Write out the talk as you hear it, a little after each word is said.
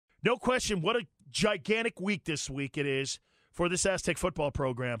No question, what a gigantic week this week it is for this Aztec football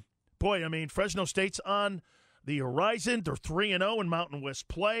program. Boy, I mean, Fresno State's on the horizon. They're 3-0 in Mountain West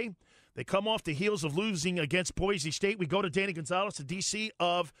play. They come off the heels of losing against Boise State. We go to Danny Gonzales, the DC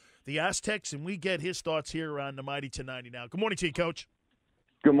of the Aztecs, and we get his thoughts here on the Mighty 1090 now. Good morning to you, Coach.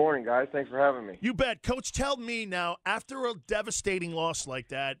 Good morning, guys. Thanks for having me. You bet. Coach, tell me now, after a devastating loss like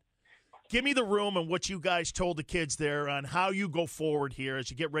that, give me the room and what you guys told the kids there on how you go forward here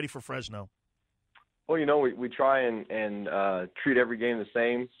as you get ready for Fresno. Well, you know, we try and treat every game the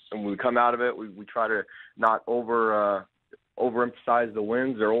same. And when we come out of it, we try to not overemphasize the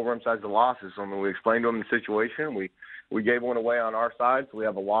wins or overemphasize the losses. I mean, we explained to them the situation. We gave one away on our side, so we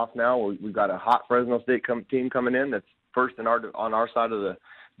have a loss now. We've got a hot Fresno State team coming in that's first on our side of the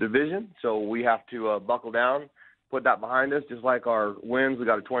division. So we have to buckle down, put that behind us. Just like our wins, we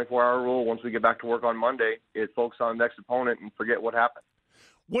got a 24-hour rule. Once we get back to work on Monday, it's focus on the next opponent and forget what happened.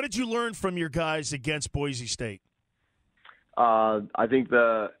 What did you learn from your guys against Boise State? I think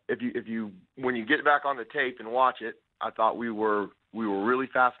when you get back on the tape and watch it, I thought we were really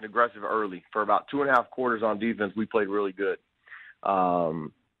fast and aggressive early. For about 2.5 quarters on defense, we played really good.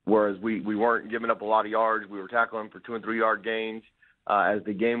 Whereas we weren't giving up a lot of yards. We were tackling for 2 and 3 yard gains. As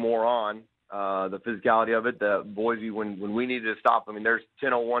the game wore on, the physicality of it, the Boise, when we needed to stop, I mean, there's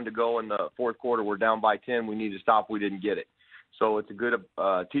 10:01 to go in the fourth quarter. We're down by 10. We needed to stop. We didn't get it. So it's a good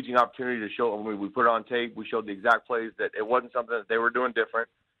teaching opportunity to show. When we put it on tape, we showed the exact plays that it wasn't something that they were doing different.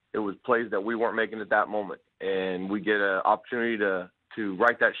 It was plays that we weren't making at that moment. And we get an opportunity to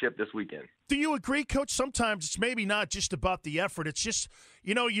right that ship this weekend. Do you agree, Coach? Sometimes it's maybe not just about the effort. It's just,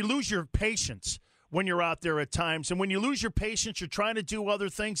 you know, you lose your patience when you're out there at times. And when you lose your patience, you're trying to do other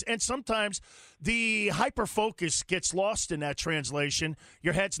things. And sometimes the hyper-focus gets lost in that translation.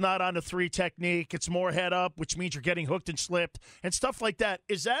 Your head's not on the 3 technique. It's more head up, which means you're getting hooked and slipped and stuff like that.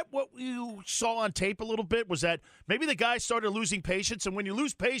 Is that what you saw on tape a little bit? Was that maybe the guys started losing patience? And when you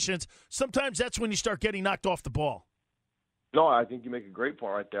lose patience, sometimes that's when you start getting knocked off the ball. No, I think you make a great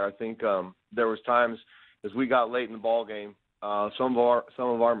point right there. I think there was times as we got late in the ball game, some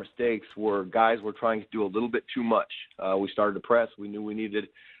of our mistakes were guys were trying to do a little bit too much. We started to press. We knew we needed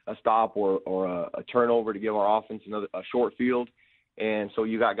a stop or a turnover to give our offense a short field. And so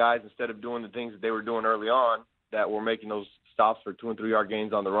you got guys, instead of doing the things that they were doing early on, that were making those stops for 2 and 3 yard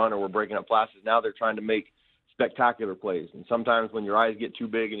gains on the run, or were breaking up passes. Now they're trying to make spectacular plays. And sometimes when your eyes get too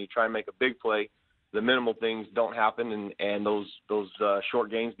big and you try and make a big play, the minimal things don't happen, and those short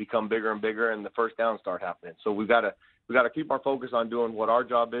gains become bigger and bigger, and the first downs start happening. So we got to keep our focus on doing what our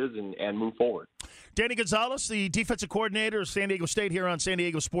job is and move forward. Danny Gonzales, the defensive coordinator of San Diego State, here on San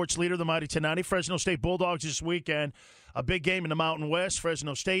Diego Sports Leader, the Mighty 1090. Fresno State Bulldogs this weekend, a big game in the Mountain West.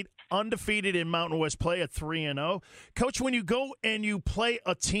 Fresno State undefeated in Mountain West play at 3-0. Coach, when you go and you play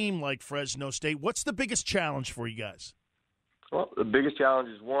a team like Fresno State, what's the biggest challenge for you guys? Well, the biggest challenge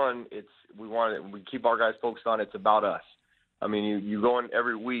is, one, we keep our guys focused on it's about us. I mean, you go in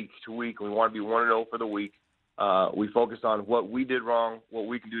every week to week, and we want to be 1-0 for the week. We focus on what we did wrong, what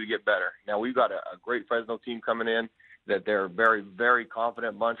we can do to get better. Now, we've got a great Fresno team coming in that they're a very, very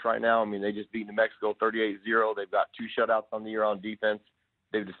confident bunch right now. I mean, they just beat New Mexico 38-0. They've got 2 shutouts on the year on defense.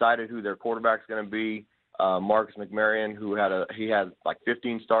 They've decided who their quarterback's going to be. Marcus McMarion, he had like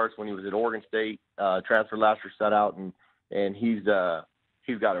 15 starts when he was at Oregon State, transferred last year, set out, and he's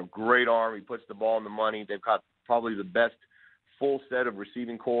got a great arm. He puts the ball in the money. They've got probably the best full set of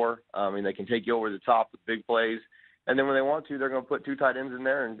receiving core. They can take you over the top with big plays. And then when they want to, they're going to put 2 tight ends in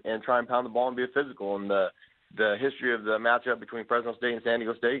there and try and pound the ball and be a physical. And the history of the matchup between Fresno State and San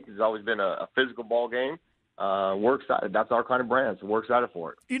Diego State has always been a physical ball game. We're excited. That's our kind of brand, so we're excited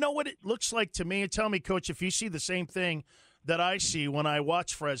for it. You know what it looks like to me? And tell me, Coach, if you see the same thing that I see when I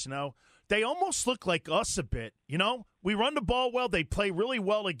watch Fresno. They almost look like us a bit, you know? We run the ball well. They play really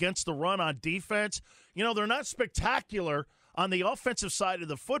well against the run on defense. You know, they're not spectacular on the offensive side of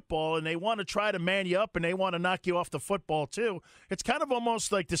the football, and they want to try to man you up, and they want to knock you off the football too. It's kind of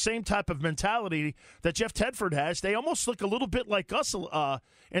almost like the same type of mentality that Jeff Tedford has. They almost look a little bit like us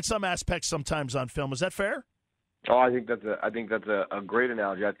in some aspects sometimes on film. Is that fair? Oh, I think that's a great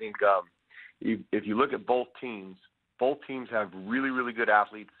analogy. I think if you look at both teams have really, really good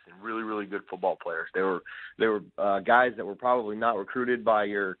athletes and really, really good football players. They were guys that were probably not recruited by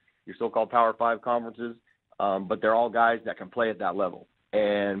your so-called Power 5 conferences, but they're all guys that can play at that level.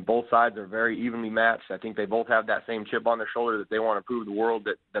 And both sides are very evenly matched. I think they both have that same chip on their shoulder that they want to prove to the world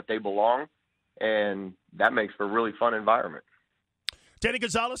that they belong, and that makes for a really fun environment. Danny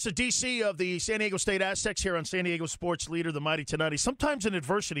Gonzales, the DC of the San Diego State Aztecs here on San Diego Sports Leader, the Mighty 1090. Sometimes in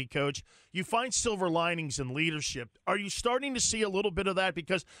adversity, Coach, you find silver linings in leadership. Are you starting to see a little bit of that?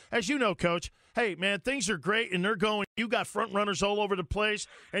 Because, as you know, Coach, hey, man, things are great, and they're going. You got front runners all over the place,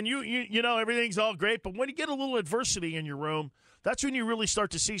 and you know everything's all great. But when you get a little adversity in your room, that's when you really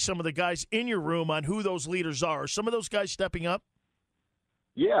start to see some of the guys in your room on who those leaders are. Are some of those guys stepping up?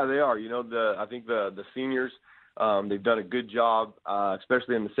 Yeah, they are. You know, I think the seniors. They've done a good job,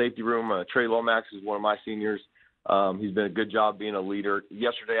 especially in the safety room. Trey Lomax is one of my seniors. He's been a good job being a leader.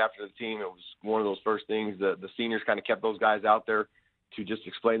 Yesterday after the team, it was one of those first things that the seniors kind of kept those guys out there to just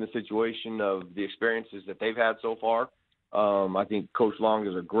explain the situation of the experiences that they've had so far. I think Coach Long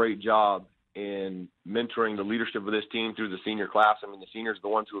does a great job in mentoring the leadership of this team through the senior class. I mean, the seniors are the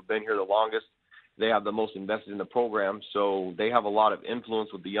ones who have been here the longest. They have the most invested in the program, so they have a lot of influence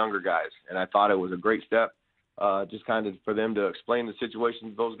with the younger guys. And I thought it was a great step. Just kind of for them to explain the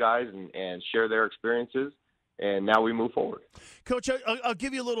situation to those guys and share their experiences, and now we move forward. Coach, I'll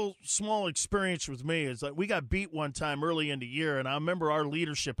give you a little small experience with me. It's like we got beat one time early in the year, and I remember our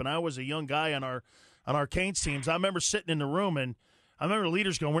leadership, and I was a young guy on our Canes teams. I remember sitting in the room, and I remember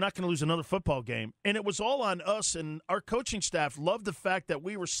leaders going, we're not going to lose another football game. And it was all on us, and our coaching staff loved the fact that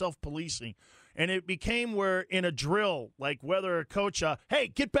we were self-policing. And it became where in a drill, like whether a coach, hey,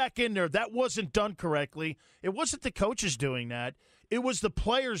 get back in there, that wasn't done correctly. It wasn't the coaches doing that. It was the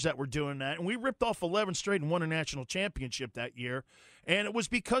players that were doing that. And we ripped off 11 straight and won a national championship that year. And it was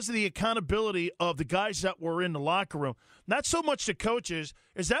because of the accountability of the guys that were in the locker room. Not so much the coaches.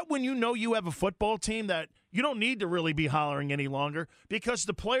 Is that when you know you have a football team that you don't need to really be hollering any longer because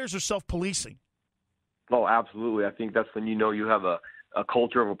the players are self-policing? Oh, absolutely. I think that's when you know you have a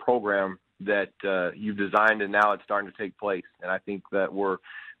culture of a program that you've designed, and now it's starting to take place. And I think that we're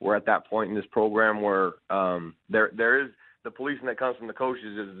at that point in this program where there is the policing that comes from the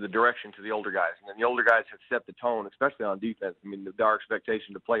coaches is the direction to the older guys. And then the older guys have set the tone, especially on defense. I mean, our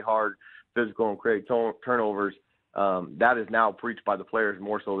expectation to play hard, physical, and create turnovers, that is now preached by the players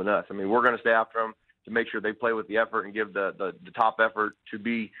more so than us. I mean, we're going to stay after them to make sure they play with the effort and give the top effort to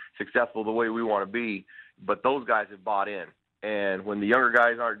be successful the way we want to be. But those guys have bought in. And when the younger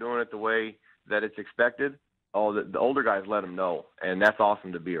guys aren't doing it the way that it's expected, the older guys let them know. And that's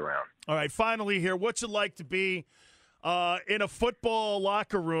awesome to be around. All right, finally here, what's it like to be in a football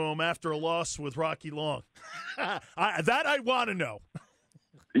locker room after a loss with Rocky Long? I want to know.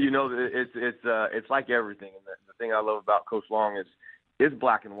 You know, it's like everything. And the thing I love about Coach Long is it's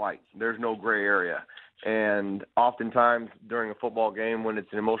black and white. There's no gray area. And oftentimes during a football game, when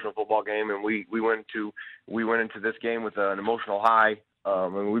it's an emotional football game, and we went into this game with an emotional high,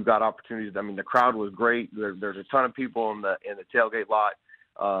 and we've got opportunities. I mean, the crowd was great. There's a ton of people in the tailgate lot.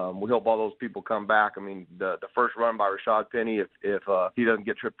 We hope all those people come back. I mean, the first run by Rashad Penny, if he doesn't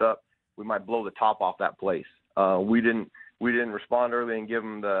get tripped up, we might blow the top off that place. We didn't respond early and give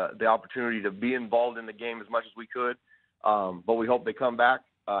them the opportunity to be involved in the game as much as we could. But we hope they come back.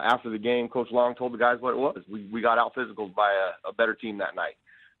 After the game, Coach Long told the guys what it was. We got out physicals by a better team that night.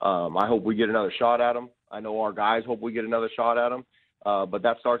 I hope we get another shot at them. I know our guys hope we get another shot at them. But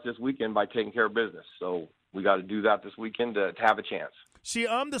that starts this weekend by taking care of business. So we got to do that this weekend to have a chance. See,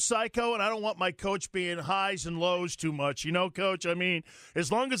 I'm the psycho, and I don't want my coach being highs and lows too much. You know, Coach, I mean,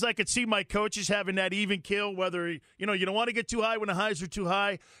 as long as I could see my coaches having that even kill, whether, you don't want to get too high when the highs are too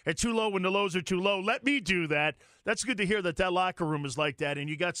high and too low when the lows are too low. Let me do that. That's good to hear that locker room is like that, and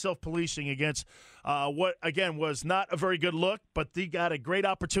you got self-policing against what, again, was not a very good look, but they got a great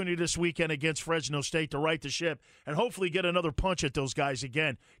opportunity this weekend against Fresno State to right the ship and hopefully get another punch at those guys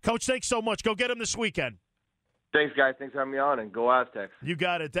again. Coach, thanks so much. Go get them this weekend. Thanks, guys. Thanks for having me on, and go Aztecs. You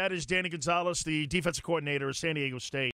got it. That is Danny Gonzales, the defensive coordinator of San Diego State.